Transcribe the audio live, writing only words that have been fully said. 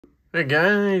Hey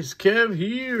guys, Kev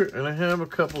here, and I have a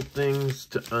couple things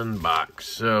to unbox.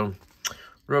 So,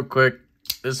 real quick,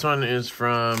 this one is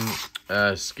from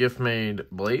Skiff Made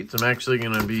Blades. I'm actually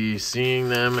going to be seeing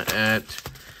them at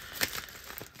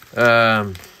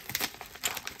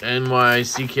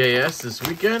NYCKS this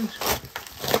weekend.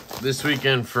 This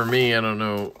weekend for me, I don't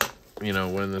know,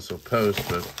 when this will post,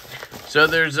 but so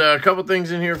there's a couple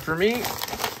things in here for me,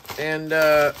 and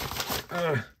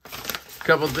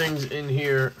couple things in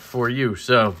here for you.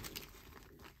 So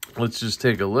let's just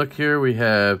take a look here. We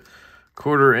have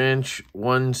 1/4 inch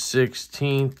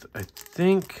 1/16, I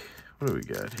think. What do we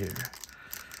got here?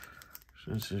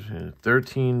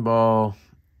 13 ball.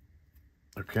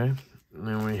 Okay. And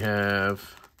then we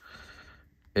have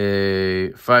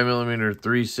a 5mm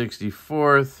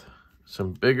 3/64,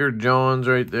 some bigger Johns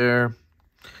right there.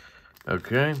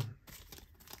 Okay.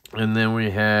 And then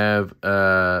we have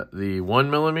the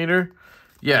 1mm.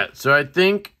 Yeah, so I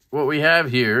think what we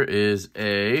have here is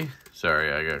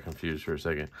sorry, I got confused for a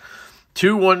second.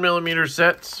 2 1mm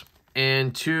sets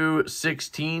and 2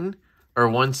 16 or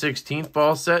 1/16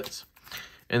 ball sets.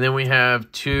 And then we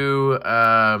have 2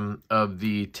 of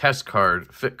the test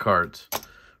card, fit cards,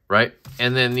 right?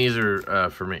 And then these are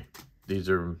for me. These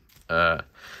are,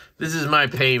 this is my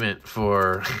payment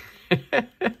for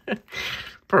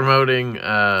promoting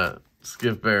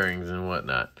skiff bearings and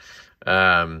whatnot.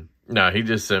 No, he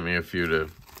just sent me a few to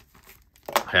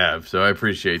have, so I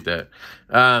appreciate that.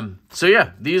 So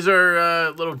yeah, these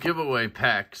are little giveaway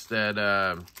packs that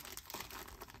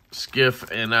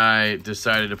Skiff and I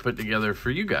decided to put together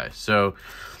for you guys. So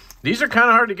these are kind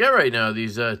of hard to get right now,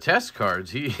 these test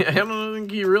cards. I don't think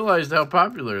he realized how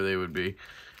popular they would be.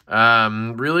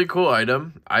 Really cool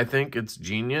item. I think it's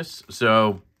genius.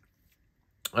 So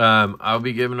I'll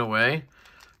be giving away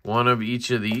one of each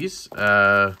of these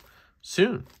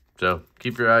soon. So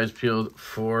keep your eyes peeled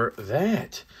for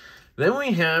that. Then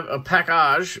we have a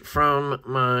package from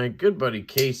my good buddy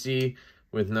Casey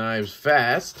with Knives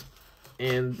Fast.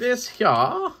 And this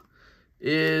here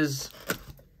is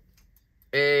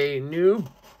a new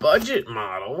budget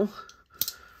model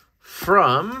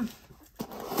from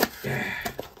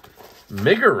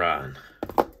Miguron.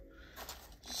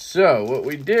 So what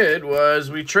we did was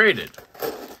we traded.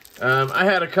 I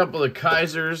had a couple of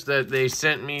Kaisers that they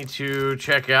sent me to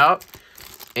check out,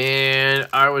 and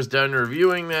I was done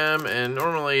reviewing them, and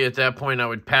normally at that point I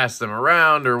would pass them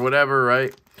around or whatever,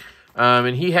 right?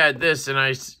 And he had this,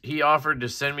 and he offered to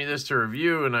send me this to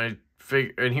review, and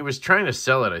and he was trying to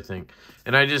sell it, I think.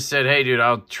 And I just said, hey, dude,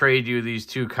 I'll trade you these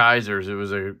 2 Kaisers. It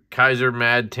was a Kaiser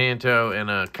Mad Tanto and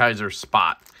a Kaiser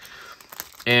Spot.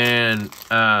 And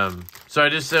so I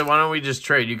just said, why don't we just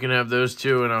trade? You can have those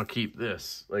 2 and I'll keep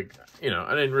this. Like, I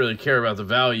didn't really care about the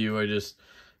value. It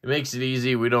makes it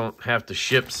easy. We don't have to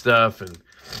ship stuff and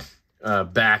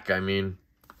back, and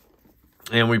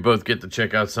we both get to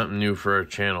check out something new for our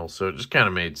channel. So it just kind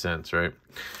of made sense, right?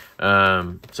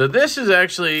 So this is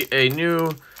actually a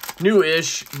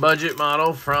new-ish budget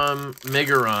model from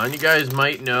Miguron. You guys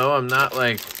might know I'm not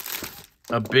like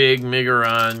a big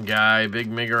Miguron guy, big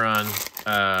Miguron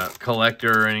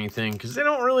collector or anything, because they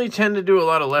don't really tend to do a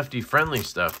lot of lefty-friendly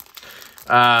stuff.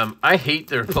 I hate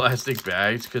their plastic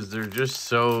bags because they're just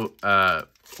so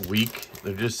weak.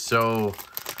 They're just so,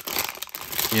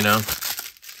 I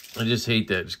just hate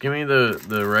that. Just give me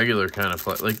the regular kind of,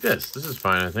 like this. This is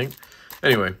fine, I think.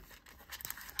 Anyway,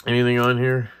 anything on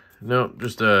here? No,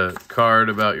 just a card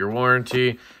about your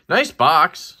warranty. Nice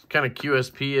box, kind of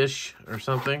QSP-ish or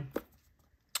something.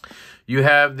 You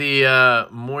have the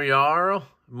Moyarl,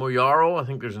 I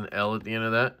think there's an L at the end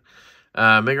of that.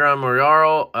 Miguron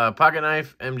Moyarl, pocket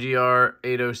knife, MGR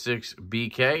 806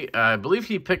 BK. I believe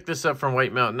he picked this up from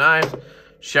White Mountain Knives.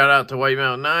 Shout out to White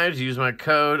Mountain Knives. Use my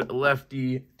code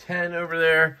LeftyEDC over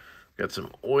there. Got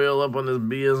some oil up on this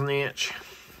business.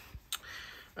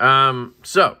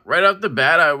 So right off the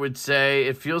bat, I would say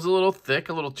it feels a little thick,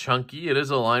 a little chunky. It is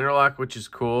a liner lock, which is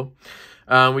cool.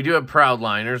 We do have proud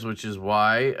liners, which is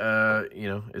why,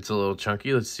 it's a little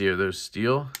chunky. Let's see, are those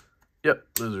steel? Yep,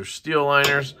 those are steel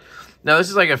liners. Now, this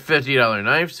is like a $50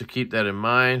 knife, so keep that in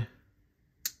mind.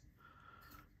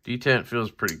 Detent feels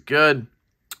pretty good.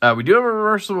 We do have a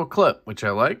reversible clip, which I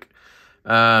like.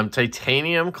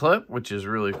 Titanium clip, which is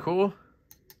really cool.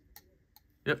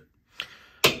 Yep.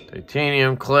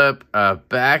 Titanium clip.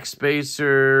 Back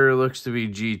spacer looks to be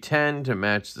G10 to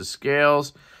match the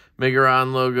scales.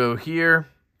 Miguron logo here.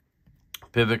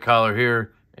 Pivot collar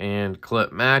here. And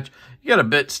clip match. You got a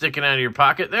bit sticking out of your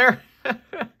pocket there.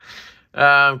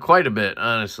 Quite a bit,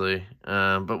 honestly.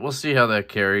 But we'll see how that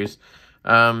carries.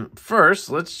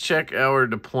 First, let's check our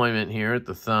deployment here at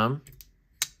the thumb.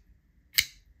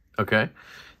 Okay.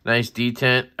 Nice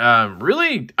detent.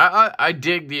 Really, I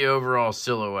dig the overall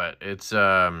silhouette. It's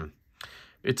a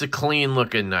clean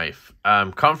looking knife.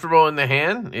 Comfortable in the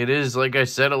hand. It is, like I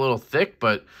said, a little thick,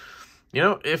 but you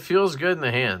know, it feels good in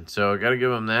the hand. So I got to give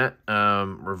them that.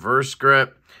 Reverse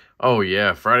grip. Oh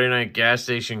yeah, Friday night gas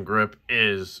station grip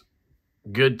is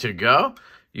good to go.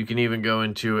 You can even go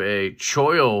into a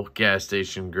choil gas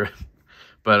station grip,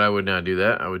 but I would not do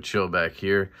that. I would chill back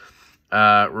here.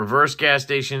 Reverse gas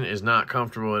station is not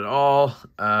comfortable at all.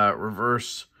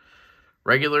 Reverse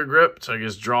regular grip, so I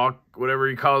guess draw, whatever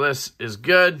you call this, is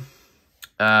good.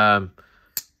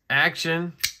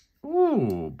 Action.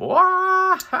 Ooh, boy.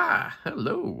 Ha,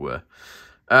 hello.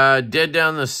 Dead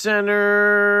down the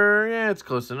center. Yeah, it's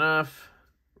close enough.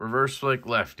 Reverse flick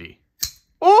lefty.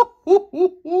 Oh, hoo,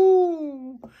 hoo,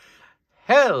 hoo.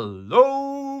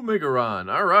 Hello,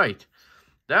 Miguron. All right.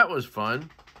 That was fun.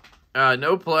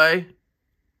 No play.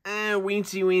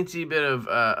 Weensy bit of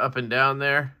up and down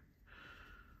there.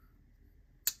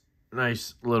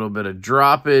 Nice little bit of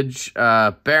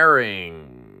droppage.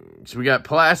 Bearing. So we got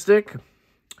plastic.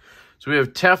 So we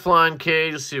have Teflon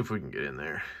cage. Let's see if we can get in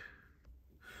there.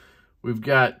 We've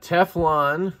got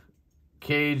Teflon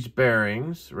cage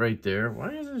bearings right there. Why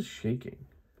is this shaking?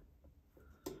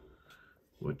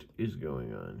 What is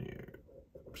going on here?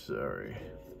 Sorry.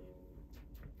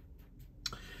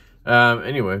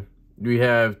 Anyway, we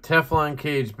have Teflon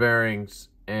cage bearings,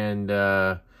 and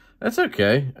that's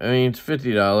okay. I mean, it's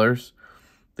 $50.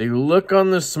 They look on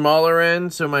the smaller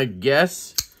end, so my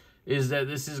guess is that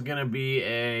this is going to be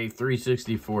a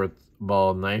 3/64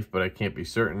 ball knife, but I can't be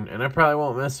certain, and I probably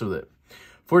won't mess with it.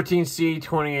 14C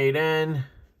 28N,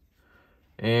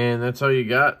 and that's all you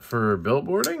got for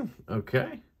billboarding?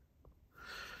 Okay.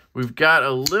 We've got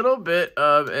a little bit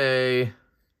of a...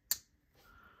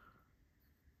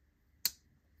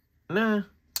 Nah, I'm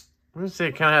going to say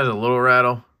it kind of has a little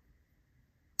rattle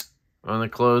on the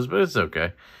close, but it's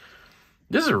okay.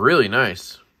 This is really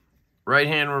nice. Right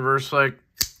hand reverse flick.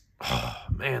 Oh,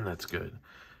 man, that's good.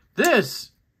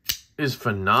 This is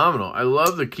phenomenal. I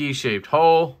love the key-shaped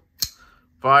hole.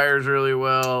 Fires really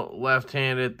well.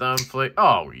 Left-handed thumb flick.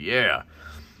 Oh, yeah.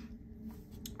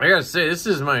 I gotta say, this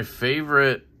is my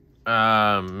favorite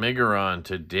Miguron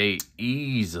to date.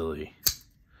 Easily.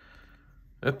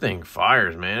 That thing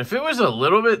fires, man. If it was a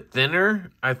little bit thinner,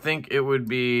 I think it would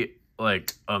be,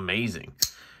 like, amazing.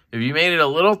 If you made it a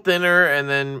little thinner and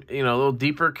then, you know, a little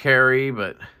deeper carry,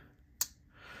 but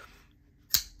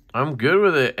I'm good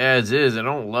with it as is. I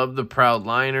don't love the proud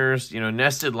liners. You know,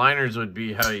 nested liners would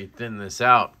be how you thin this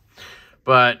out.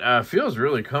 But feels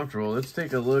really comfortable. Let's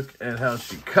take a look at how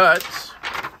she cuts.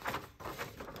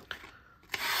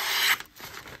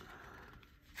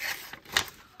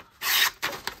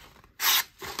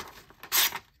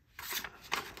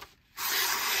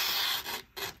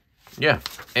 Yeah,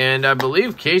 and I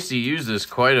believe Casey used this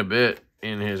quite a bit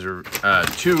in his to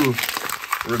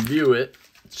review it.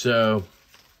 So,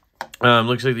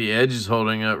 looks like the edge is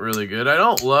holding up really good. I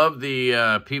don't love the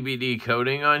PVD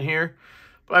coating on here.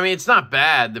 But, I mean, it's not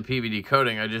bad, the PVD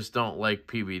coating. I just don't like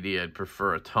PVD. I'd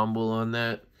prefer a tumble on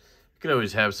that. You could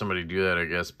always have somebody do that, I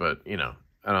guess. But, you know,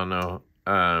 I don't know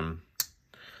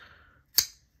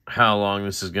how long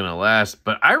this is going to last.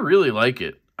 But I really like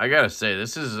it. I got to say,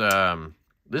 this is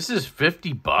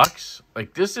 $50.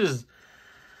 Like, this is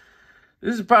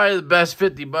probably the best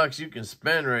 $50 you can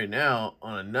spend right now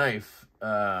on a knife.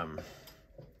 What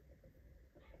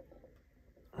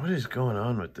is going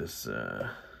on with this?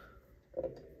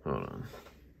 Hold on.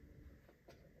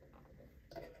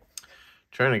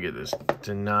 Trying to get this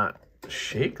to not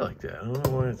shake like that. I don't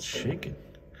know why it's shaking.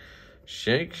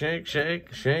 Shake, shake,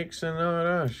 shake, shake,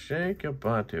 Sonora, shake your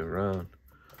body around.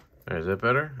 All right, is that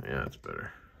better? Yeah, it's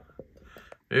better.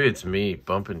 Maybe it's me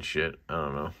bumping shit. I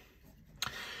don't know.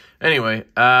 Anyway,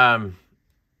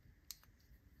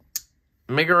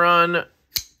 Miguron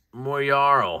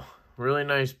Moyarl. Really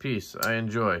nice piece. I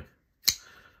enjoy.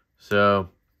 So,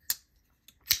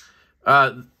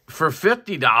 for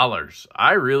 $50,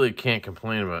 I really can't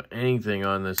complain about anything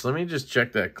on this. Let me just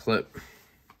check that clip.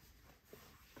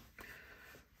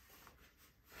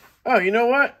 Oh, you know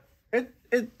what?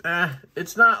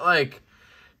 It's not like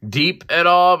deep at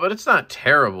all, but it's not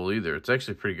terrible either. It's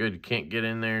actually pretty good. You can't get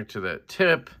in there to that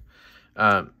tip.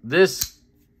 This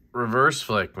reverse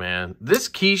flick, man. This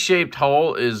key-shaped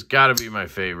hole is got to be my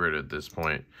favorite at this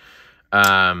point.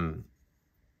 Man,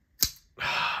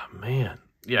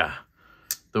 yeah.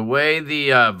 The way the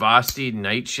Vosti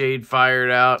Nightshade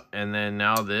fired out, and then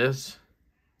now this,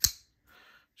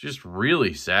 just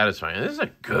really satisfying. This is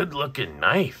a good-looking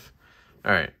knife.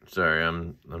 All right, sorry,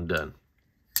 I'm done.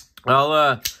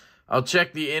 I'll I'll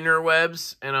check the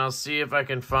interwebs and I'll see if I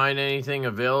can find anything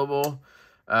available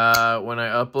when I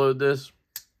upload this.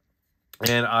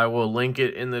 And I will link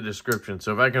it in the description.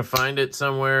 So if I can find it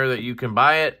somewhere that you can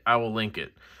buy it, I will link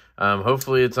it.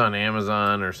 Hopefully it's on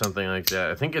Amazon or something like that.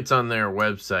 I think it's on their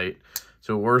website.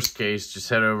 So worst case, just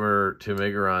head over to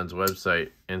Miguron's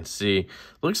website and see.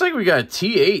 Looks like we got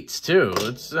T8s too.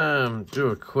 Let's do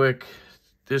a quick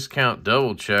discount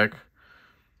double check.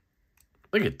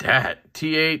 Look at that.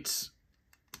 T8s.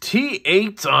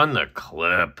 T8s on the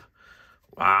clip.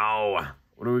 Wow.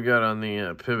 What do we got on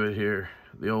the pivot here?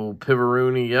 The old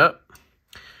Pivaroonie, yep.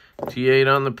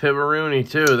 T8 on the Pivaroonie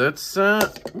too. That's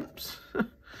oops.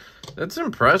 That's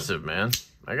impressive, man.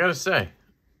 I gotta say.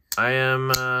 I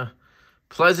am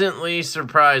pleasantly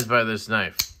surprised by this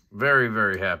knife. Very,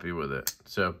 very happy with it.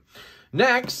 So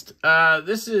next,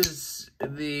 this is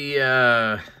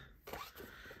the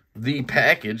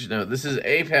package. No, this is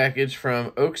a package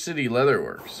from Oak City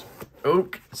Leatherworks.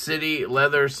 Oak City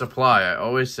Leather Supply. I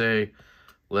always say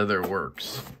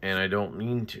Leatherworks, and I don't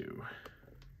mean to.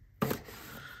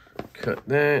 Cut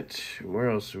that. Where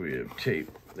else do we have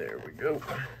tape? There we go.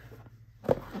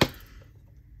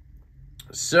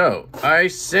 So, I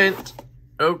sent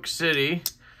Oak City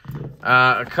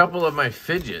a couple of my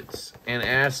fidgets and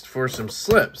asked for some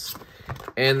slips.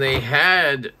 And they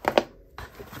had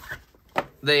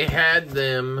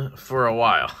them for a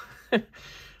while.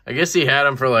 I guess he had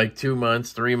them for like 2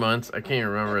 months, 3 months. I can't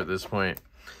remember at this point.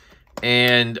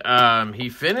 And he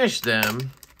finished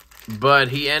them, but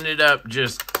he ended up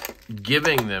just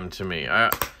giving them to me.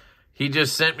 He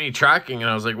just sent me tracking, and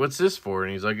I was like, what's this for?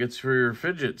 And he's like, it's for your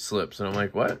fidget slips. And I'm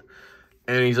like, what?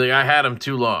 And he's like, I had them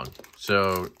too long,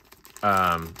 so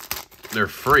they're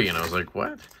free. And I was like,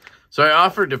 what? So I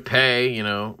offered to pay, you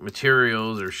know,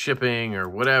 materials or shipping or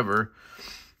whatever,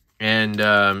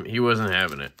 and he wasn't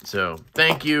having it. So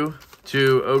thank you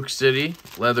to Oak City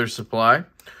Leather Supply.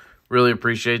 Really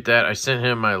appreciate that. I sent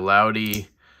him my Loudy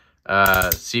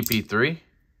CP3.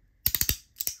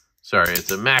 Sorry,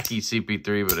 it's a Mackie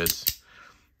CP3, but it's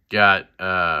got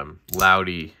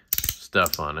Loudy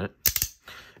stuff on it.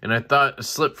 And I thought a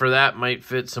slip for that might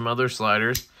fit some other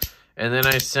sliders. And then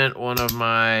I sent one of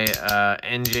my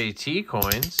NJT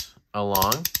coins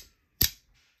along.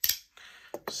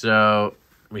 So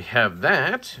we have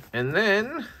that. And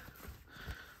then,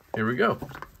 here we go.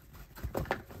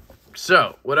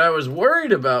 So, what I was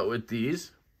worried about with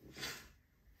these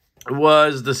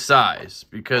was the size,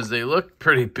 because they look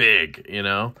pretty big, you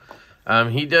know.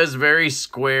 He does very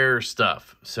square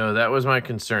stuff, so that was my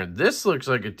concern. This looks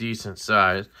like a decent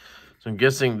size, so I'm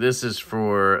guessing this is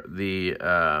for the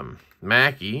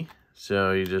Mackie.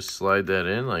 So you just slide that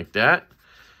in like that.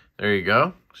 There you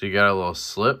go. So you got a little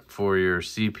slip for your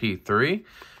CP3,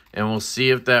 and we'll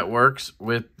see if that works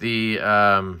with the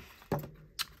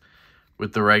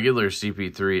regular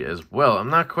CP3 as well. I'm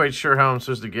not quite sure how I'm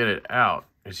supposed to get it out.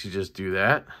 Is you just do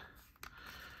that?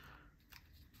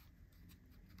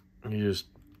 You just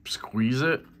squeeze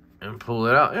it and pull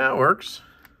it out. Yeah, it works.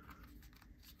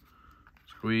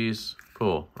 Squeeze,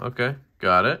 pull. Okay,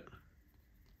 got it.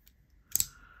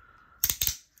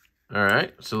 All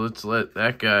right, so let's let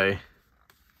that guy,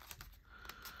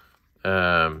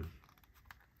 I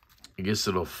guess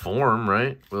it'll form,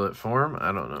 right? Will it form?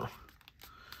 I don't know.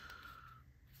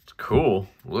 It's cool.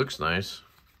 Looks nice.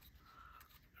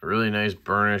 Really nice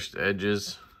burnished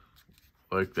edges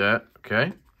like that.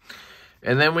 Okay.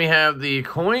 And then we have the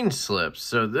coin slips.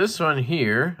 So this one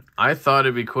here, I thought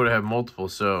it'd be cool to have multiple.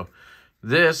 So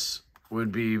this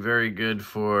would be very good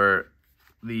for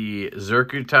the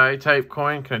Zircutai type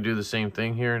coin. Can I do the same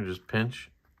thing here and just pinch?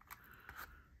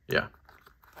 Yeah.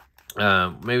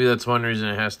 Maybe that's one reason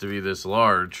it has to be this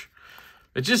large.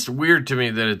 It's just weird to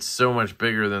me that it's so much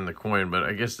bigger than the coin, but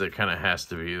I guess that kind of has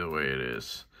to be the way it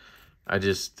is.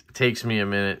 It takes me a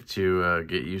minute to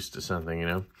get used to something, you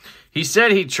know. He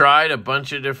said he tried a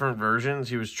bunch of different versions.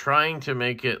 He was trying to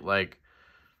make it like,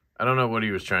 I don't know what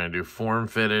he was trying to do,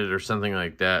 form-fitted or something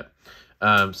like that.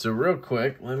 So real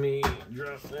quick, let me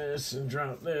drop this and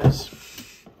drop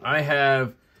this. I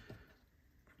have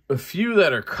a few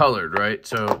that are colored, right?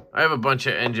 So I have a bunch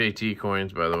of NJT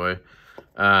coins, by the way.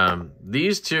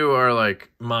 These two are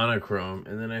like monochrome,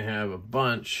 and then I have a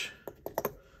bunch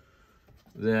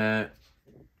that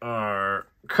are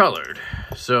colored.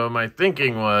 So my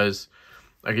thinking was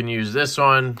I can use this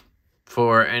one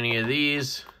for any of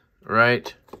these,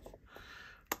 right?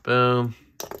 Boom,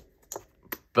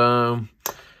 boom.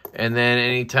 And then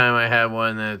anytime I have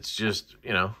one that's just,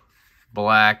 you know,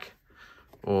 black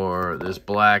or this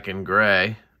black and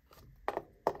gray,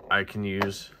 I can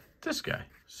use this guy.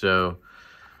 So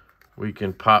we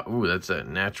can pop. Ooh, that's that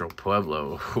natural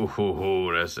Pueblo.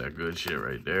 Ooh, that's that good shit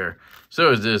right there.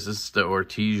 So is this. This is the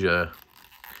Ortega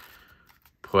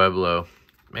Pueblo.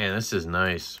 Man, this is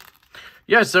nice.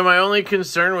 Yeah, so my only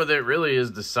concern with it really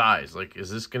is the size. Like, is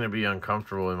this going to be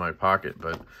uncomfortable in my pocket?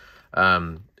 But,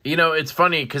 you know, it's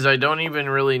funny because I don't even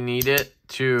really need it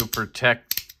to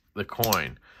protect the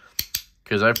coin.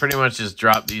 Because I pretty much just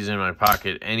drop these in my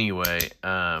pocket anyway.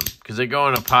 Because they go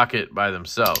in a pocket by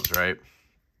themselves, right?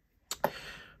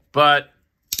 But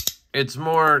it's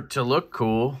more to look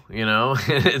cool, you know?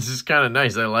 It's just kind of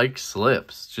nice. I like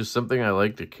slips. It's just something I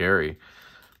like to carry.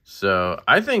 So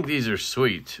I think these are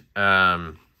sweet.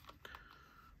 There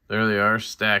they are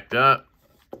stacked up.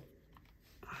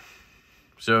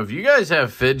 So if you guys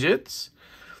have fidgets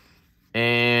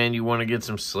and you want to get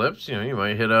some slips, you know, you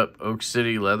might hit up Oak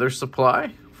City Leather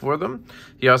Supply for them.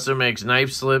 He also makes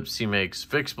knife slips. He makes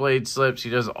fixed blade slips. He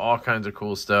does all kinds of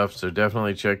cool stuff. So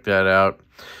definitely check that out.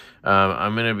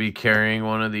 I'm going to be carrying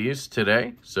one of these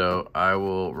today. So I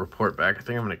will report back. I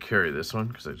think I'm going to carry this one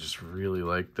because I just really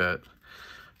like that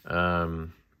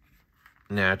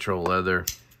natural leather.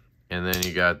 And then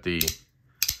you got the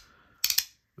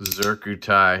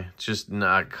Zircuti, just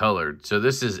not colored. So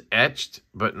this is etched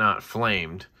but not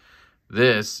flamed.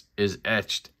 This is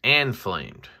etched and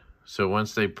flamed. So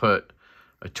once they put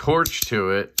a torch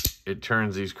to it, it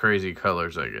turns these crazy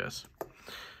colors, I guess.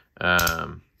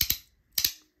 And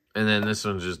then this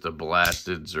one's just a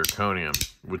blasted zirconium,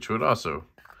 which would also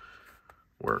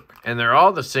work. And they're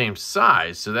all the same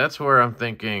size, so that's where I'm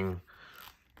thinking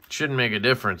it shouldn't make a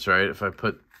difference, right? If I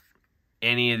put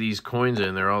any of these coins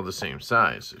in, they're all the same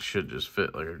size. It should just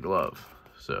fit like a glove.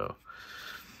 So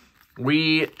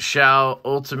we shall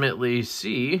ultimately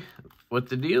see what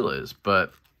the deal is.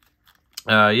 But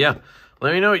yeah,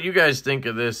 let me know what you guys think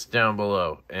of this down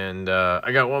below. And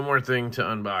I got one more thing to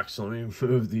unbox. So let me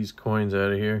move these coins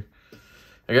out of here.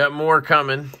 I got more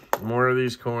coming. More of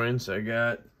these coins. I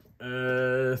got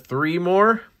 3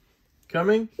 more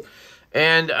coming.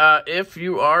 And if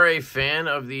you are a fan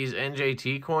of these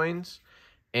NJT coins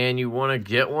and you want to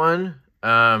get one,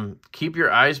 keep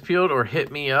your eyes peeled or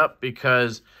hit me up,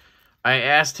 because I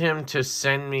asked him to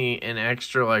send me an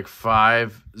extra like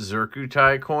 5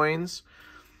 Zircuti coins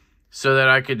so that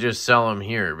I could just sell them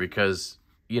here, because,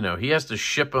 you know, he has to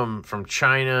ship them from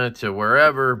China to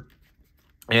wherever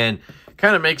and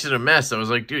kind of makes it a mess. I was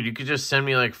like, dude, you could just send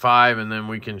me like 5 and then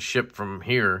we can ship from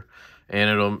here and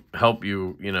it'll help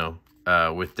you, you know,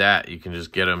 with that. You can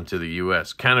just get them to the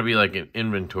US. Kind of be like an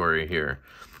inventory here.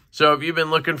 So if you've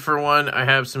been looking for one, I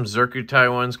have some Zircuti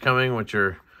ones coming, which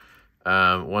are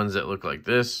ones that look like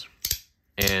this.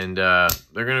 And they're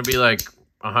going to be like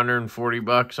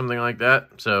 $140, something like that.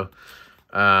 So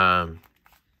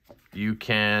you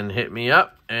can hit me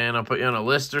up and I'll put you on a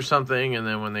list or something. And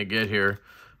then when they get here,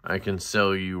 I can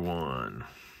sell you one.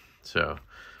 So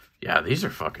yeah, these are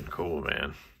fucking cool,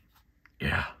 man.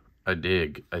 Yeah, I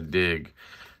dig. I dig.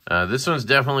 This one's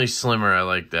definitely slimmer. I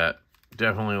like that.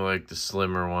 Definitely like the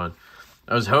slimmer one.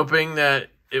 I was hoping that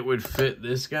it would fit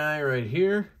this guy right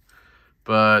here,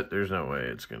 but there's no way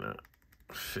it's gonna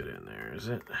fit in there, is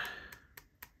it?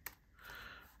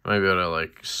 Might be able to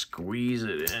like squeeze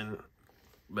it in,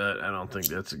 but I don't think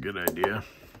that's a good idea.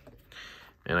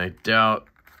 And I doubt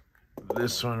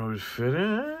this one would fit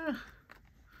in.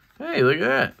 Hey, look at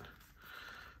that.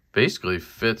 Basically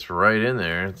fits right in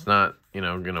there. It's not, you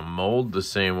know, gonna mold the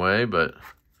same way, but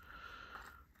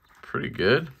pretty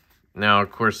good. Now,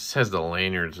 of course, this has the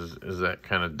lanyards. Is that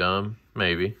kind of dumb?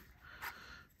 Maybe.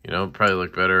 You know, probably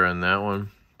look better on that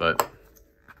one, but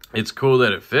it's cool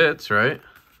that it fits, right?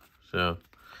 So,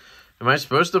 am I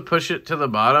supposed to push it to the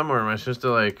bottom, or am I supposed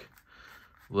to, like,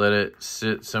 let it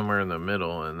sit somewhere in the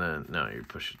middle and then, no, you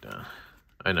push it down.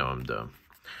 I know I'm dumb.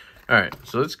 All right,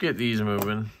 so let's get these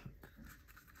moving.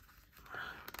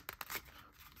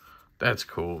 That's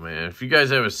cool, man. If you guys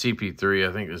have a CP3,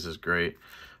 I think this is great.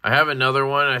 I have another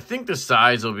one. I think the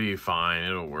size will be fine.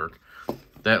 It'll work.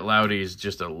 That Loudy is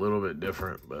just a little bit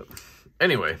different. But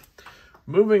anyway,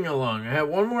 moving along. I have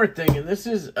one more thing, and this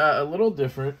is a little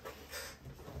different.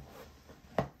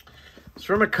 It's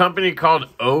from a company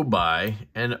called Obuy.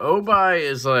 And Obuy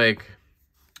is like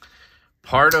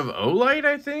part of Olight,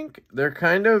 I think. They're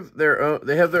kind of their own.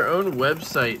 They have their own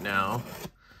website now.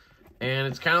 And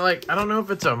it's kind of like, I don't know if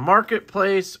it's a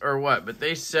marketplace or what, but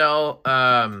they sell,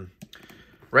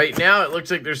 right now it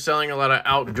looks like they're selling a lot of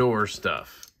outdoor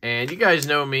stuff. And you guys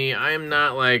know me, I am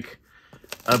not like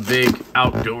a big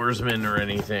outdoorsman or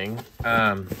anything.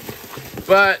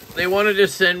 But they wanted to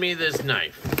send me this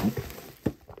knife.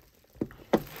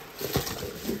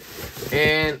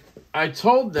 And I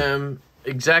told them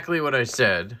exactly what I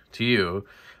said to you.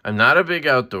 I'm not a big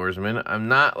outdoorsman. I'm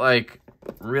not like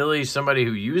really somebody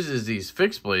who uses these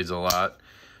fixed blades a lot.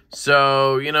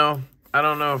 So, you know, I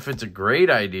don't know if it's a great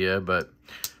idea, but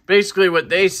basically what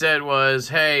they said was,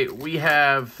 hey, we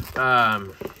have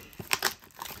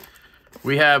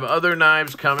other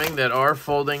knives coming that are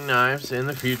folding knives in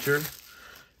the future,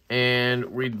 and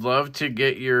we'd love to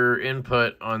get your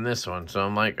input on this one. So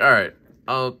I'm like, all right,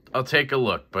 I'll take a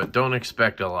look, but don't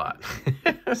expect a lot.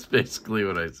 That's basically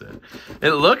what I said.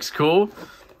 It looks cool.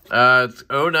 It's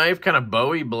O knife, kind of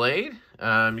Bowie blade.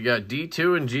 You got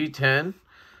D2 and G10,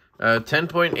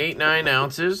 10.89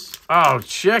 ounces. Oh,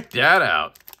 check that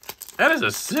out. That is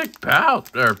a sick patch.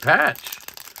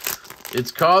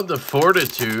 It's called the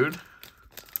Fortitude.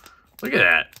 Look at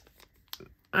that.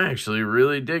 I actually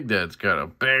really dig that. It's got a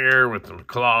bear with some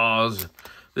claws.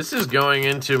 This is going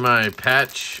into my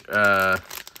patch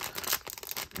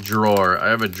drawer. I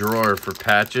have a drawer for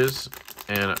patches,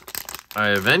 and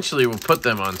I eventually will put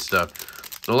them on stuff.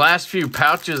 The last few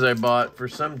pouches I bought, for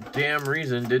some damn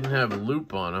reason, didn't have a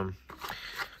loop on them.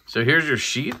 So here's your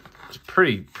sheath. It's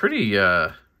pretty,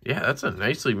 yeah, that's a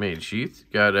nicely made sheath.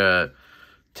 Got a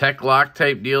tech lock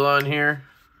type deal on here.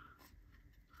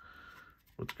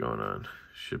 What's going on?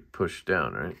 Should push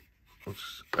down, right?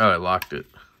 Oops. Oh, I locked it.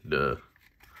 Duh.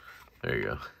 There you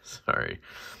go. Sorry.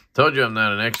 Told you I'm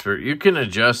not an expert. You can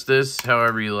adjust this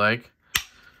however you like.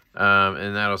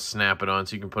 And that'll snap it on.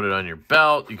 So you can put it on your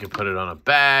belt. You can put it on a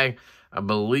bag. I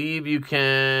believe you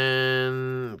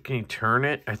can... Can you turn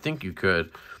it? I think you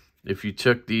could. If you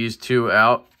took these two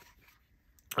out.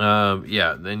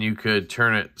 Yeah, then you could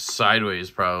turn it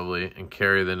sideways probably and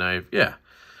carry the knife. Yeah.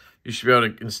 You should be able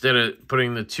to, instead of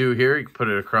putting the two here, you can put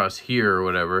it across here or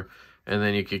whatever, and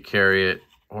then you could carry it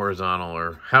horizontal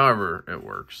or however it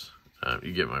works.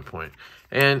 You get my point.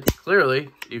 And clearly,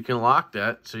 you can lock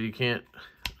that so you can't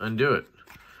undo it.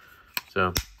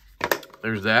 So,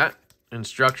 there's that.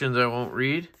 Instructions I won't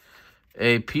read.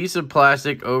 A piece of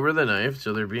plastic over the knife,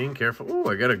 so they're being careful. Oh,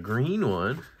 I got a green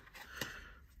one.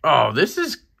 Oh, this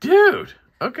is, dude.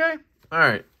 Okay. All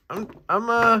right.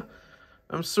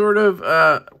 I'm sort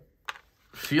of,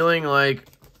 feeling like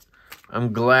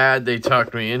I'm glad they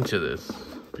talked me into this,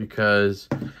 because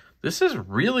this is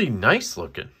really nice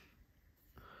looking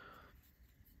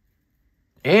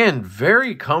and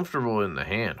very comfortable in the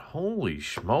hand. Holy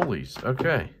schmolies.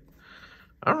 Okay.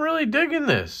 I'm really digging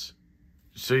this.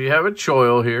 So you have a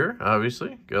choil here,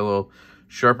 obviously. Got a little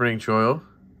sharpening choil.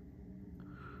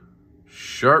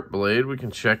 Sharp blade. We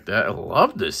can check that. I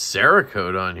love this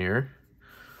Cerakote on here.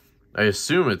 I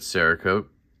assume it's Cerakote.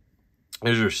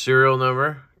 There's your serial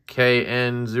number,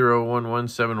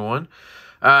 KN01171.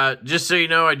 Just so you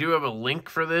know, I do have a link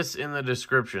for this in the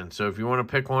description. So if you want to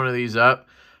pick one of these up,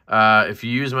 if you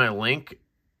use my link,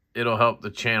 it'll help the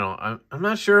channel. I'm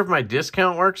not sure if my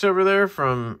discount works over there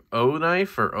from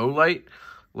O-Knife or O-Light,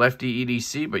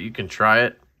 LeftyEDC, but you can try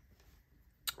it.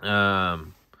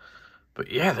 But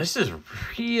yeah, this is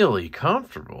really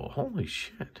comfortable. Holy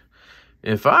shit.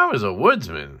 If I was a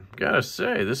woodsman, gotta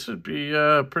say, this would be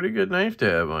a pretty good knife to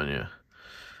have on you.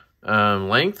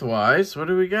 Lengthwise, what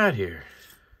do we got here?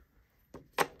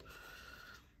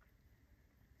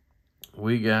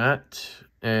 We got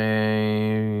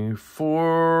a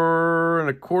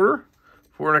 4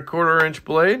 1/4 inch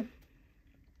blade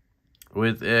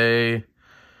with a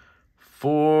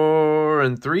 4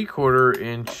 3/4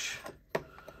 inch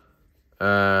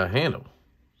handle.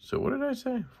 So what did I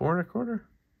say? 4 1/4?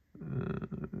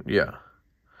 Yeah,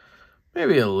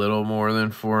 maybe a little more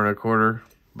than 4 1/4,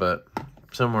 but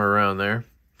somewhere around there.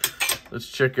 Let's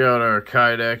check out our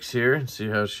Kydex here and see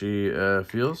how she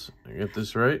feels. I get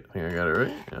this right? I think I got it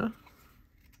right. Yeah.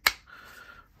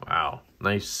 Wow,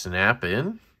 nice snap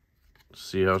in.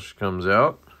 See how she comes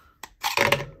out.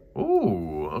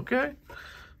 Ooh, okay,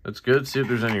 that's good. See if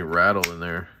there's any rattle in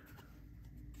there.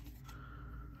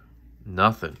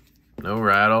 Nothing. No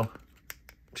rattle.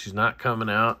 She's not coming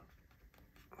out.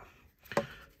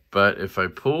 But if I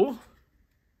pull,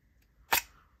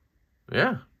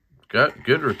 yeah, got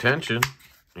good retention.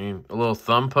 I mean, a little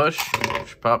thumb push,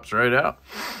 she pops right out.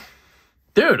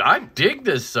 Dude, I dig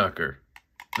this sucker.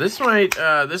 This might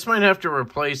have to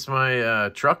replace my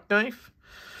truck knife.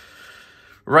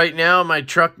 Right now, my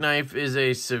truck knife is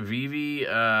a Civivi.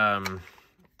 The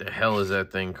hell is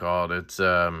that thing called? It's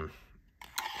got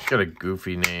a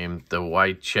goofy name. The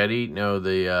Whitechetty? No,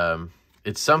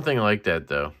 it's something like that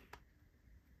though.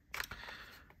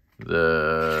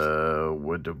 The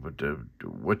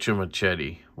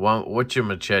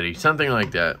Whatchamachetty, something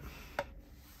like that.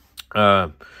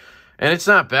 And it's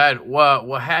not bad.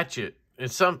 Well, hatchet.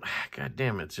 It's some. God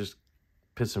damn it! It's just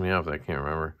pissing me off that I can't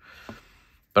remember.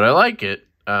 But I like it,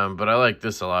 but I like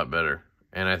this a lot better.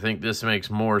 And I think this makes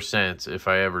more sense if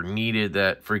I ever needed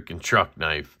that freaking truck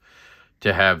knife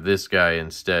to have this guy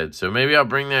instead. So maybe I'll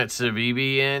bring that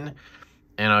Civivi in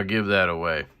and I'll give that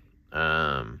away.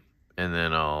 And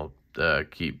then I'll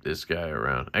keep this guy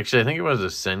around. Actually, I think it was a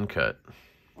Sen cut.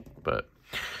 But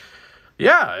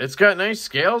yeah, it's got nice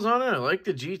scales on it. I like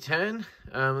the G10.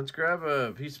 Let's grab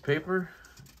a piece of paper.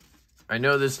 I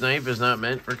know this knife is not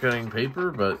meant for cutting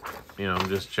paper, but, you know, I'm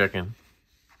just checking.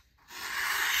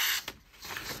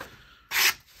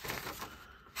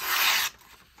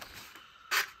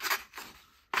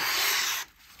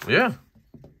 Yeah.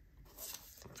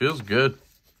 Feels good.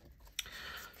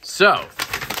 So,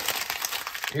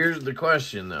 here's the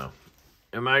question, though.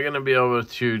 Am I going to be able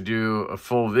to do a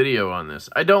full video on this?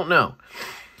 I don't know.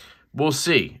 We'll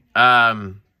see.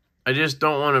 I just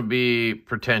don't want to be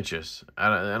pretentious. I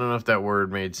don't know if that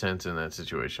word made sense in that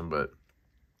situation, but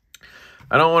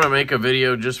I don't want to make a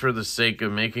video just for the sake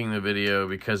of making the video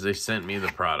because they sent me the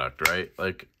product, right?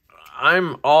 Like,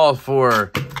 I'm all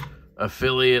for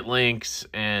affiliate links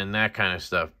and that kind of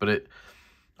stuff, but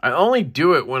I only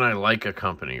do it when I like a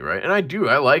company, right? And I do.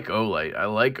 I like Olight. I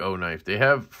like O-Knife. They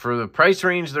have, for the price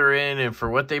range they're in and for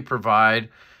what they provide,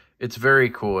 it's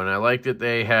very cool. And I like that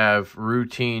they have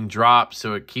routine drops,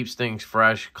 so it keeps things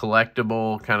fresh,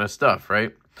 collectible kind of stuff,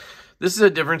 right? This is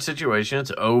a different situation.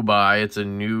 It's Obuy. It's a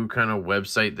new kind of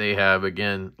website they have.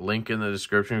 Again, link in the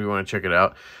description if you want to check it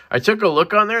out. I took a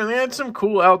look on there, and they had some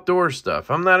cool outdoor stuff.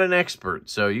 I'm not an expert,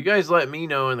 so you guys let me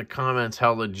know in the comments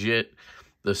how legit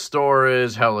the store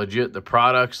is, how legit the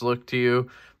products look to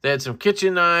you. They had some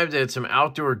kitchen knives. They had some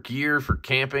outdoor gear for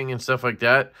camping and stuff like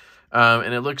that.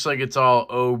 And it looks like it's all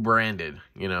O branded.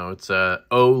 You know, it's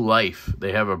O Life.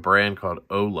 They have a brand called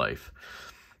O Life.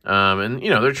 And,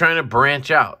 you know, they're trying to branch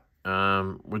out.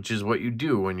 Which is what you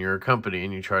do when you're a company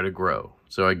and you try to grow.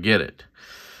 So I get it.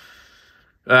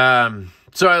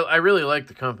 So I really like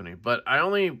the company, but I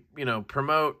only, you know,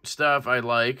 promote stuff I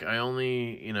like. I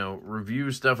only, you know,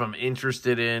 review stuff I'm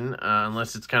interested in,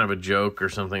 unless it's kind of a joke or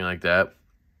something like that.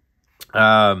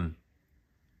 And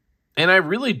I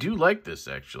really do like this,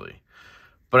 actually,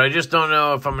 but I just don't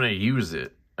know if I'm going to use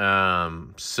it.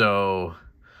 So,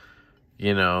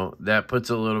 you know, that puts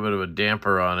a little bit of a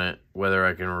damper on it, whether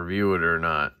I can review it or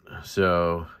not.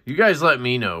 So, you guys let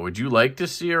me know. Would you like to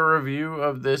see a review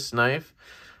of this knife?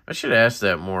 I should ask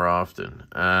that more often.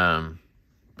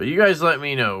 But you guys let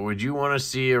me know. Would you want to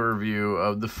see a review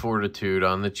of the Fortitude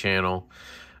on the channel?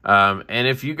 And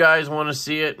if you guys want to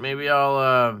see it, maybe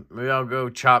I'll go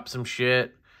chop some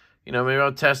shit. You know, maybe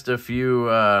I'll test a few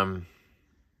of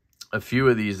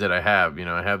these that I have. You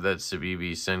know, I have that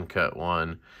Civivi Sen Cut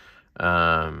one.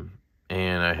 And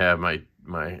I have my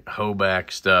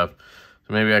Hoback stuff.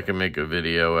 So maybe I can make a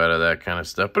video out of that kind of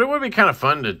stuff. But it would be kind of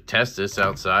fun to test this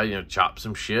outside, you know, chop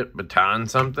some shit, baton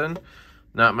something.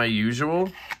 Not my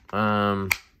usual.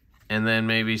 And then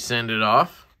maybe send it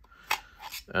off.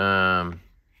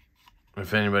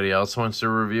 If anybody else wants to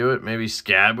review it. Maybe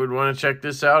Scab would want to check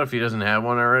this out if he doesn't have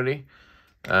one already.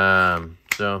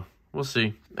 So, we'll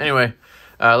see. Anyway,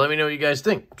 let me know what you guys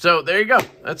think. So, there you go.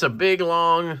 That's a big,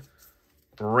 long,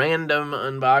 random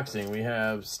unboxing. We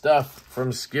have stuff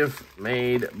from Skiff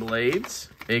Made Blades,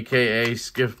 aka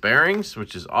Skiff Bearings,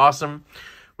 which is awesome.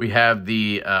 We have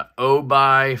the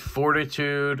Obuy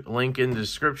Fortitude, link in the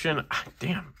description.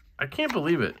 Damn, I can't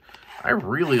believe it. I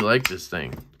really like this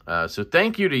thing. So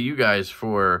thank you to you guys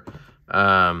for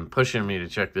pushing me to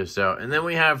check this out. And then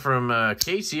we have from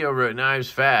Casey over at Knives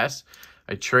Fast.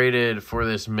 I traded for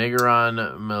this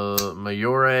Miguron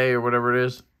Moyarl or whatever it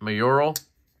is, Moyarl.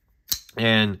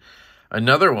 And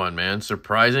another one, man,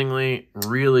 surprisingly,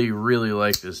 really, really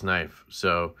like this knife.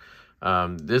 So,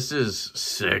 this is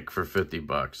sick for 50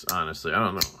 bucks, honestly. I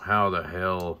don't know how the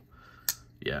hell,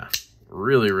 yeah,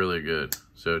 really, really good.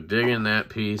 So, digging that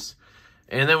piece.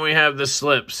 And then we have the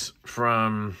slips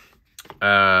from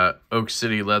Oak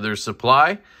City Leather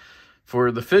Supply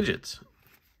for the fidgets.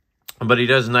 But he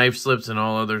does knife slips and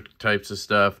all other types of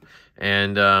stuff.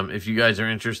 And if you guys are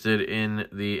interested in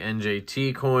the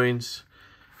NJT coins,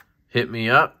 hit me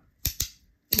up.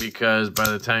 Because by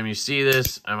the time you see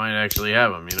this, I might actually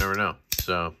have them. You never know.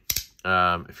 So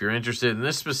if you're interested in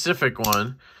this specific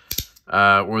one,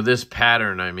 or this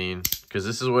pattern, I mean, because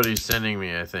this is what he's sending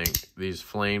me, I think. These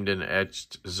flamed and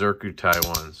etched Zircuti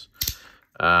ones.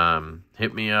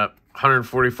 Hit me up.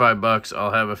 145 bucks.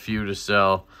 I'll have a few to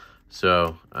sell.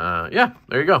 So, yeah,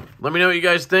 there you go. Let me know what you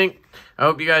guys think. I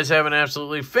hope you guys have an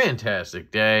absolutely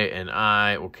fantastic day, and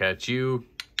I will catch you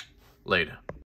later.